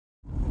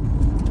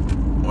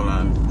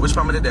Which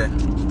family there?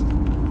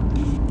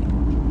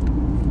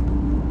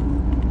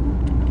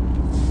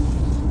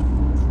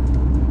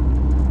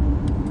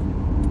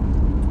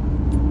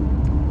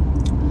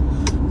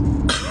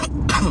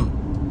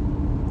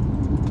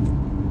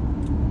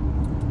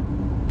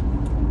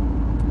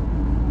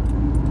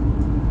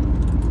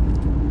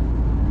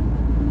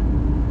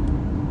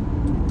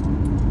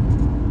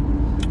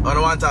 I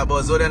don't want to talk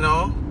about Zoda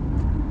now.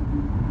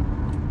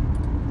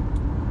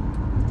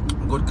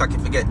 Good cocky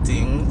forget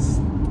things.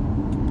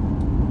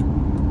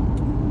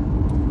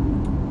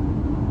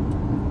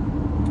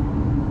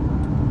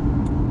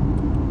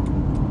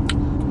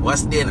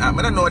 What's Dain? I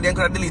don't know, Dain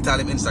could delete all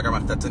him Instagram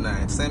after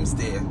tonight. Same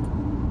stay.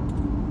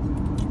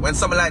 When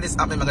something like this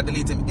happen, I'm gonna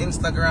delete him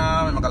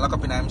Instagram, I'm gonna lock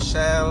up in him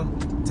shell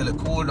till it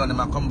cool down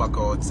and I come back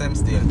out. Same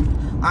stay.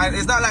 And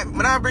it's not like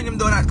when I bring him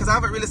down because I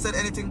haven't really said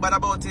anything bad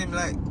about him.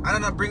 Like I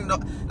don't know bring no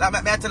like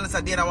I tell him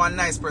that Dain is one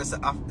nice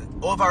person.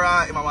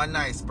 Overall, I'm a one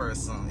nice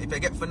person. If you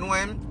get to know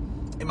him,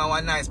 I'm a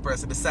one nice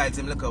person. Besides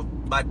him look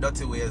at bad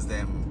dirty ways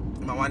them.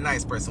 I'm a one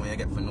nice person when you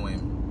get to know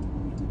him.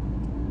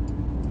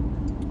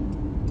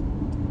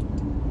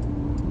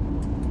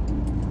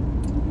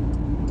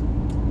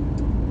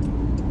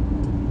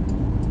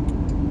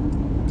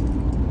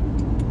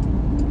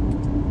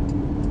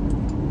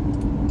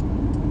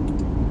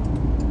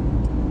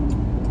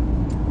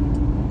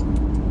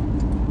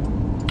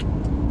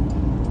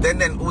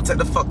 Then who take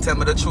the fuck? Tell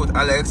me the truth,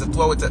 Alex. The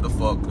two we take the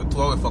fuck. The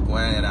two we fuck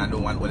one and I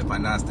don't want all the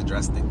nasty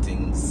drastic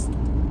things.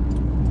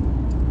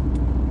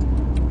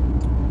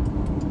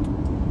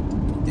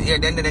 Yeah,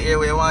 then the air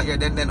where you want, yeah,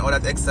 then all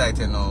that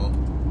exciting now.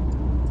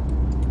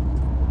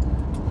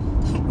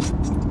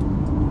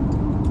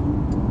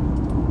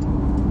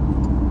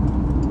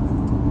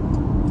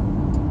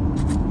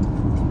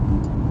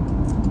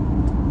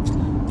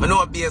 I know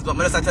what BS, but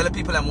I just tell the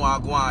people I'm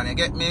want to go on, you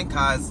get me?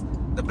 Cause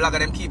the blogger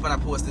them keep on a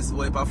post this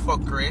whole heap of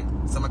fuckery.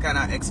 So I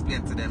kinda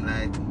explain to them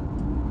like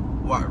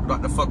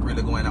what the fuck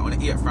really going on. I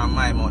hear from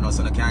my mouth now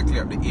so I can't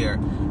clear up the ear.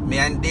 Me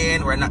and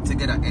Dain, we're not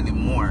together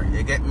anymore.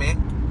 You get me?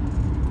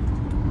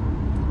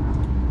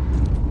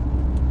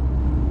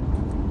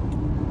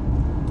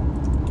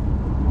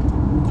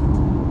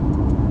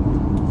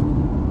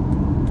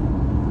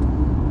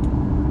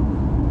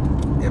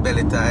 Your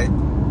belly tight.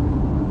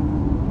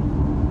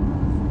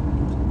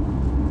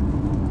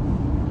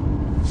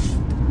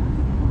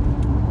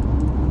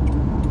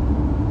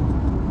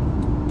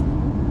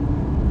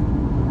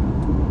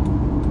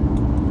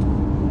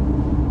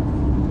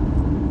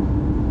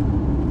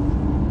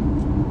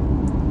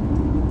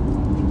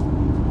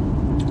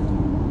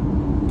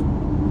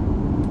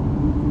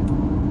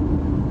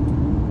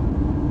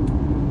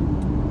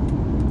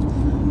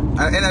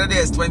 At the end of the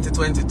day, it's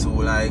 2022,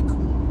 like.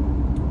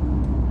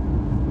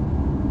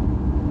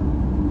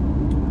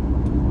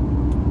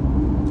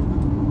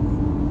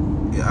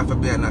 You have to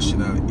be a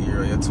national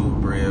hero, you're too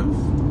brave.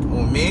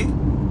 Oh, me?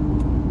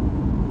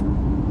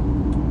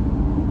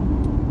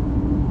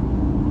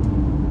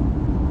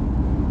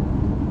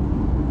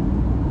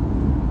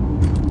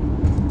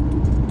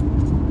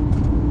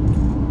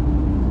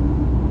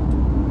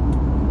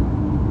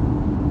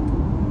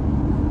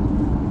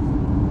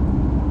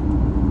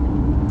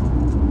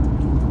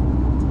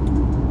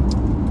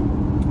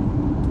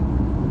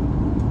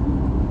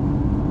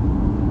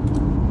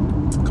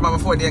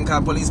 Before they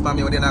call police for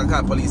me, or they not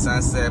call police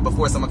and say,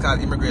 before someone call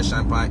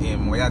immigration for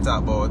him, what you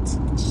talk about?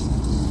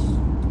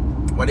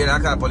 What they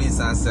not call police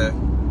and say?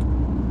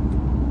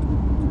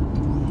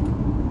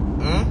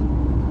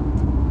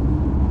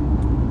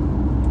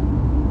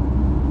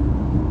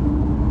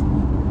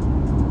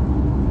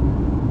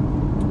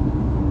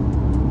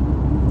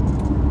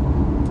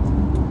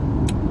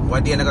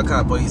 What they not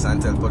call police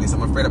and tell police?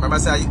 I'm afraid.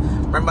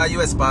 Remember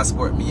US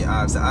passport me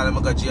have, so all of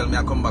them go jail, me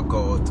I come back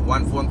out.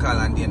 One phone call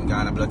and then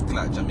gone a blood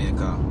clot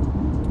Jamaica.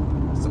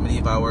 So me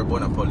if I were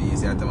born a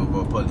police, you tell me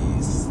about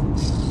police.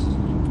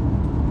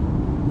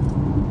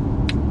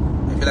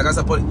 I feel like as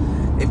a police,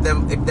 if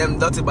them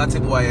dirty batty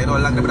boy, you know,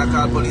 long they would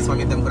call police for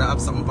me, if them could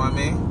have something for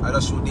me, I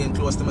just shoot them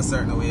close to me a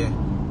certain way.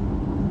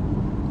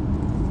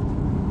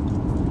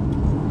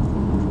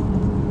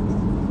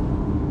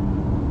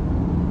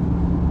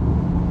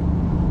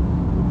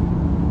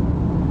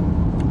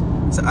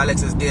 So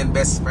Alex is Dain's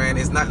best friend.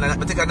 It's not, I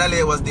think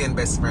Nale was Dain's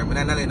best friend.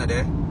 But Nale not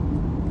there.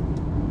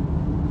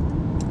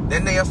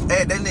 Then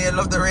they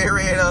love the Ray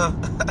Ray.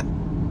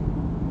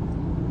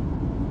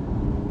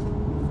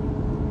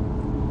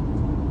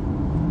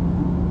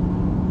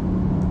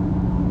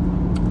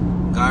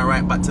 Going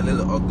right back to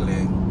Little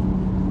Ugly.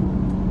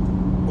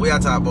 What you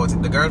talking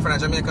about? The girlfriend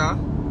of Jamaica?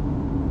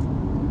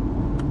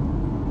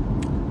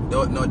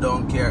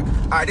 Don't care.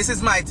 Alright, this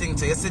is my thing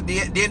too. You see,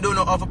 they don't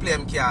know how to play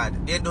him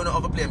card. They don't know how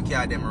to play him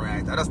card them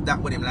right. I just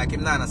that with him like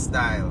him not a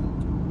style.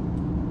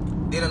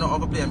 They don't know how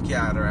to play him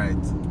card right.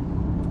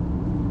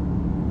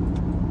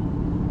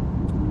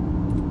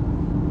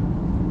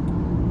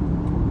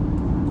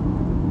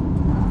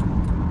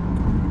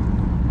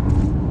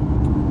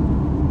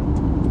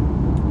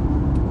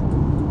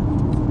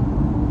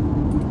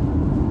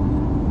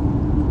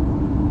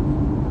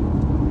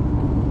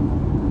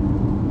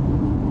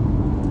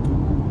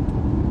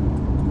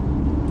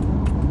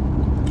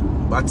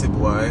 batty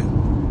boy.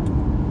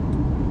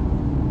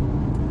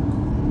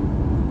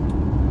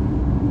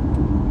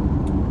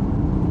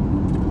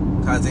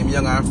 Cause him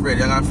young and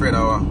afraid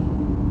of.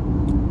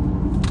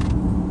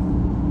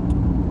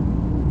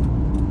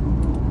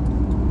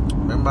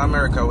 Remember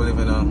America we live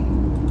in a.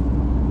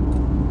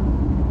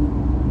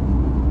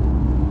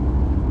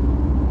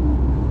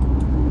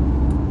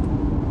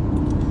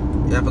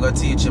 You have to go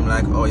teach him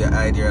like, oh, you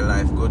hide your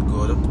life, good.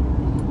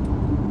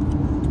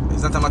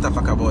 It's not a matter of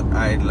fact about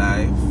hide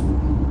life.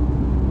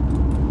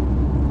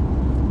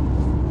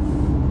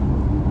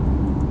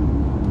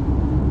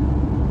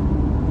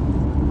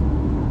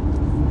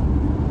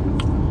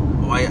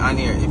 Why on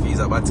here if he's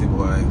a batty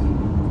boy?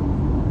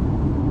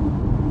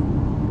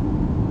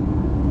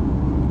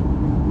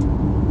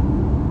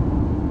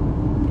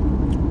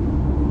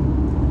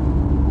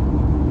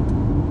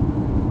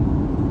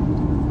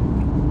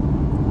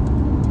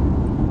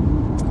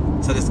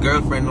 So this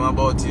girlfriend know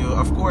about you,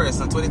 of course,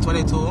 in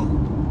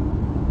 2022,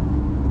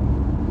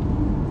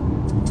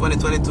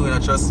 you know,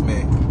 trust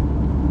me.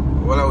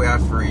 Well, we are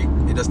freak.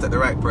 You just take the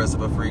right person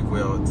to freak we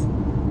out.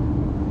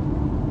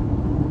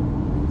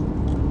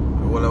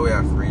 Well, we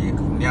are freak.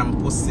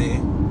 Nyam pussy.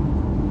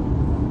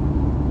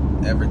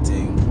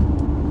 Everything.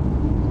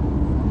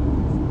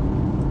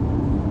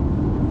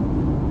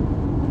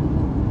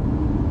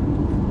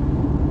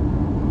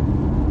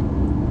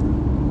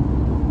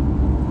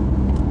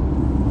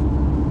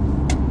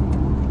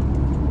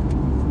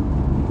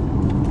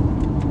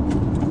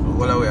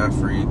 Well, we are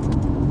freak.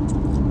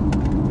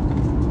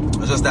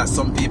 It's just that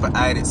some people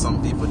hide it,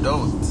 some people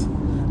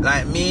don't.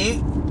 Like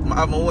me, I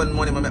have my own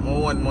money, I make my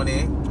own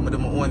money, I do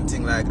my own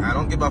thing. Like, I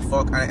don't give a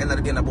fuck. At the end of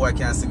the day, no boy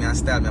can't see me and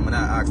style me. I'm not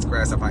ask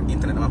Christ up on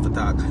internet, I'm have to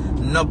talk.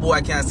 No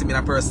boy can't see me in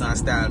a person and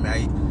style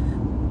me.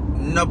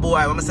 No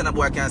boy, when I say no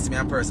boy can't see me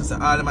in person, so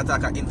all them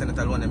attack at internet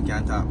alone, them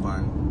can't talk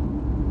on.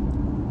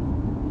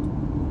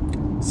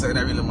 So it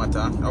don't really matter.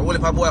 A whole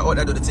heap of boy out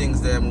there do the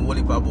things them, a whole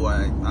heap of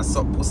boy. I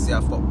suck pussy,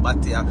 I fuck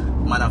batty,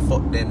 man I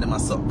fuck them I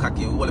suck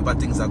cocky, a whole heap of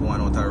things are going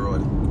out the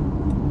road.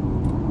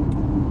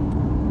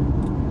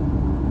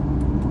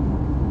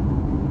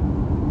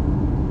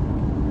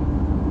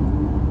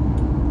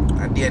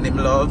 And then him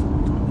love.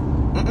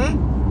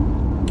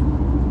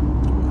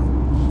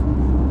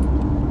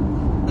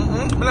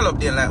 I love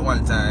Dane like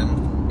one time.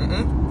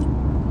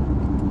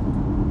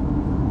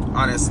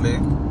 Honestly.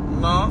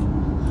 No.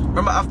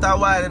 Remember after a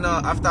while, you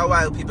know,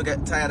 people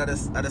get tired of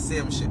the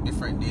same shit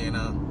different day, you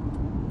know.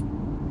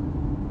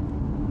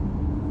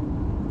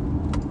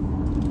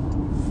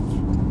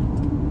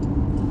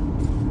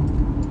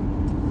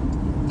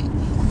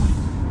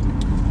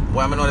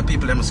 Why I know the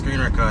people them screen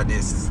record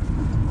this.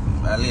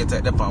 I later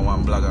take up on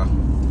one blogger.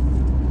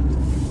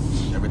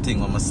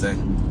 Everything I'm say.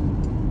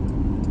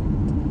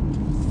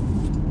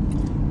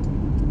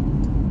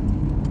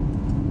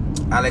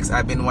 Alex,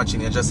 I've been watching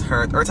you, just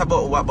hurt. Hurt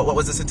about what? But what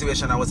was the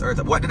situation I was hurt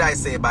about? What did I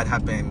say bad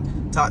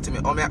happened? Talk to me.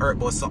 Oh, me I hurt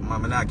about something,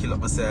 man. I not kill up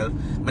myself.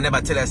 I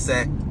never tell her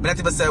say. I not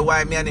even say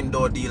why me and him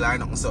don't deal or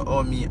nothing. So,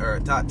 oh, me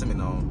hurt. Talk to me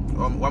now.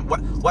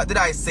 What did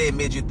I say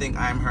made you think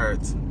I'm hurt?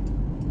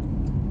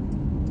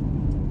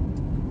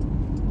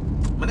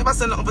 I never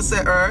said nothing for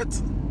say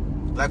hurt.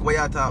 Like what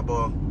you talk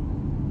about?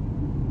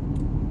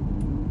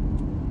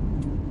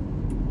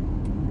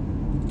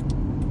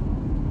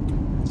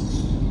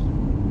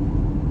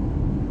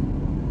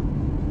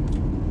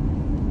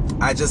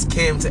 I just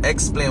came to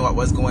explain what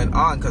was going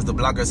on because the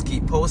bloggers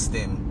keep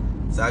posting.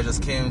 So I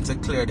just came to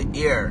clear the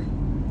air.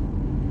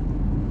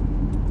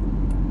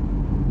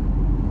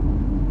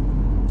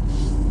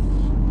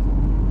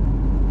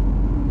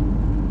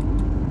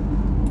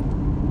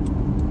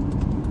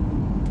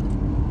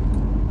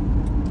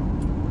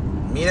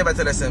 Me never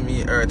tell us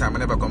me hurt. I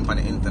never come on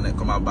the internet,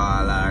 come a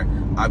ball or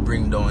I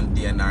bring down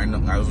dain or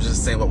nothing. I was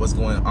just saying what was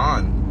going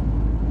on.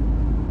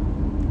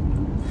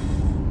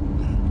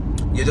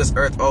 You just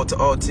hurt out to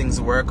all things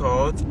work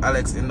out.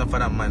 Alex, enough of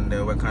that man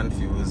there, we're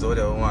confused. What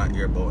they want to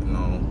hear about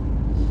now.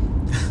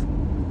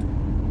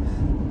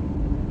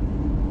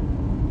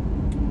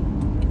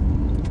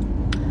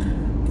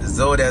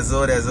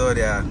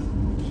 Zodia.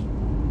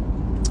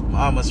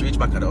 I almost reached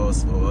back at the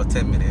house for about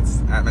 10 minutes.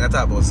 I'm going to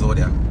talk about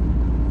Zodia.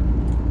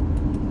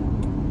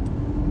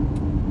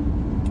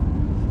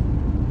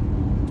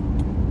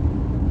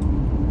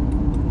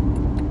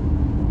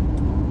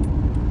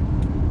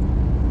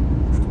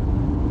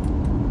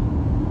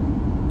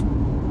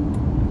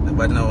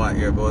 But now I want to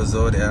hear about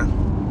Zodia.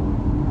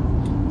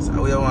 So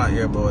we don't want to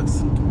hear about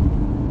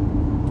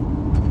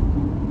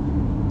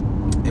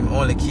him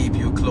only keep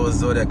you close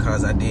Zodia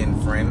because a dain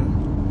friend.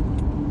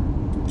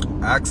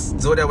 Ask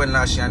Zodia when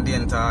last she and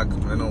dain talk. I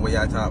don't know what you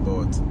talk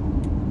about.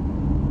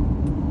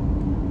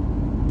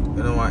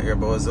 We don't want to hear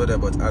about Zodia,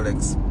 but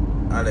Alex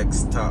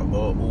talk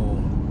about who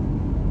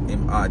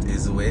him heart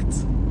is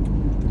with.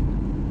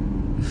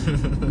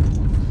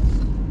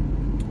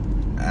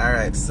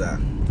 Alright, sir.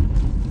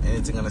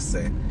 Anything I'm gonna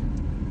say?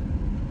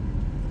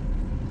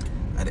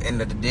 At the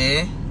end of the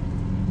day,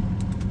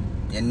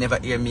 you never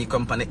hear me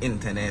come on the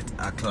internet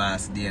a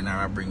class dain or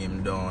I bring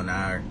him down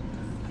or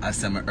I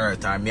say my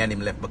hurt or me and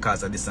him left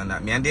because of this and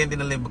that. Me and Dain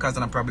didn't live because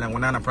of a problem. We're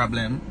not a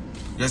problem.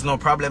 There's no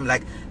problem.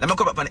 Like, let me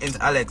come up on the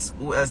internet. Alex,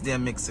 who else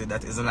Dain mix with?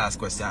 That is the last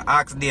question.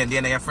 Ask Dain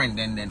and your friend,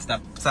 then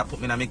stop putting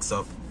me in a mix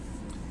up.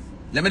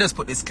 Let me just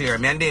put this clear.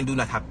 Me and Dain do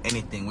not have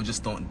anything. We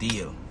just don't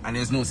deal. And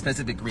there's no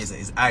specific reason.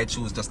 It's I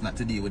choose just not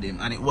to deal with him.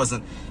 And it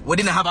wasn't, we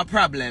didn't have a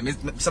problem.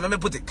 So let me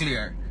put it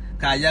clear.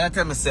 Because y'all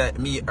tell me, say,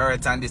 me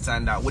hurt and this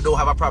and that. We don't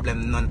have a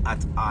problem, none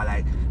at all.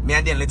 Like, me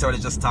and Dain literally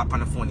just talked on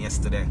the phone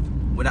yesterday.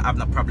 We don't have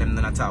no problem,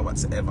 none at all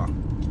whatsoever.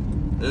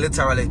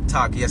 Literally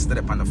talked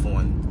yesterday on the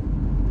phone.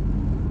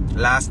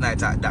 Last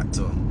night at that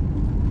too.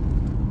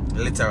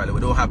 Literally,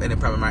 we don't have any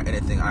problem or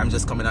anything. I'm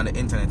just coming on the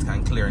internet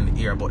and clearing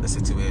the air about the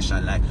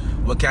situation. Like,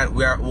 we're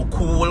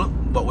cool,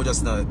 but we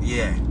just not,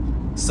 yeah.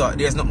 So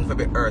there's nothing to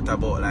be hurt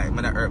about. Like, I'm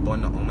not hurt about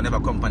nothing. I never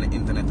come on the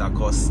internet or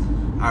cuss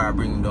or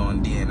bring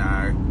down Dain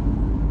or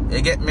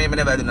you get me? I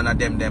never do none of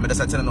them. I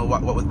just tell you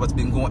what's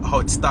been going, how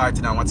it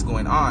started and what's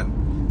going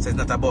on. So it's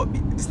not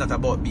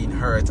about being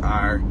hurt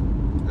or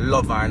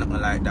love or nothing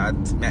like that.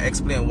 May I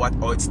explain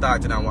how it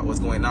started and what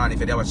was going on? If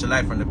you did watch your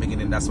life from the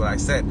beginning, that's what I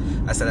said.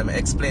 I said I'm gonna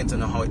explain to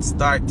you how it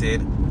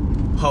started,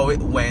 how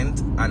it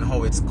went, and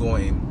how it's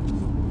going.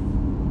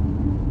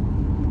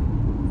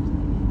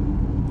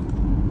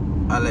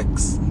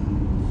 Alex,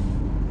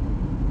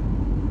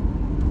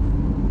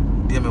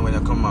 hear me when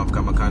you come up,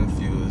 I'm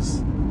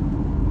confused.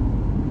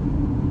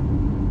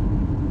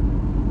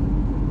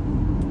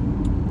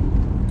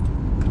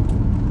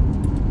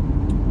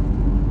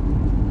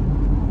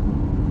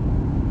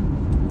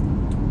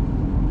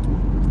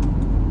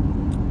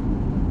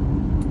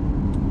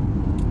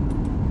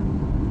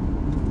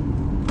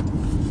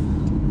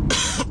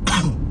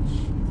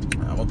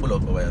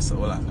 So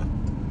hold on now.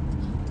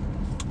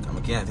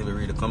 I can't even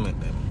read the comment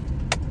then.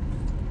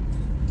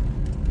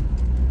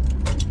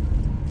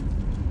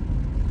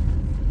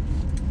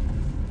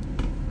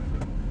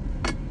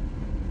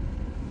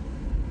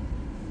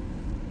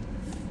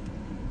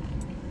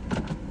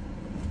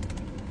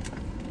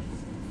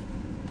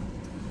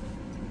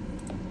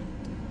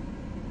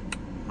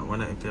 I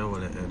wonder if you will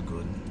head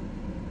good.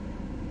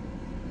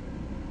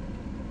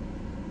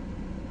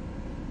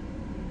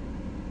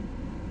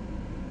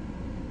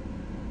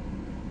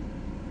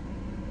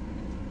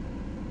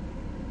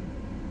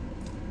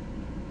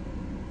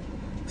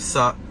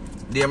 So,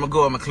 there I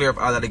go, I'm clear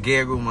up all of the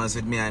gay rumors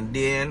with me and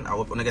Dain. I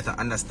hope you get an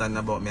understanding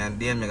about me and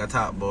Dain. I'm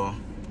talk about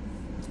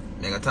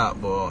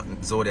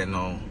Zodiac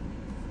now.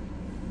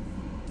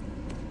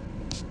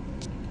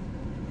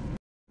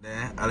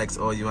 There, Alex,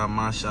 oh, you and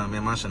Marsha, me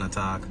and Marsha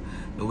talk.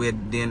 The way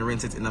Dain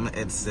rinse it in my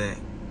head say,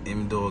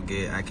 him do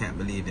gay, I can't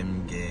believe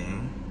him gay.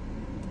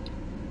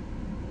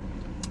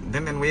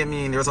 Then what you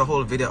mean? There's a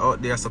whole video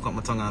out there, so cut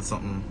my tongue on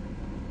something.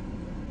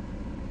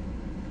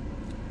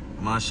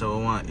 Marsha,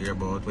 we want to hear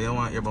about. What you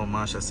want to hear about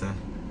Marsha, say?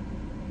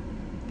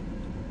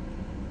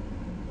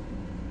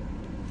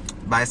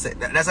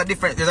 There's a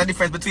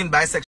difference between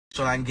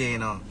bisexual and gay, you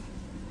know.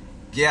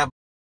 Gay,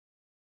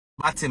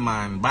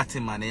 Batman,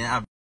 you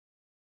have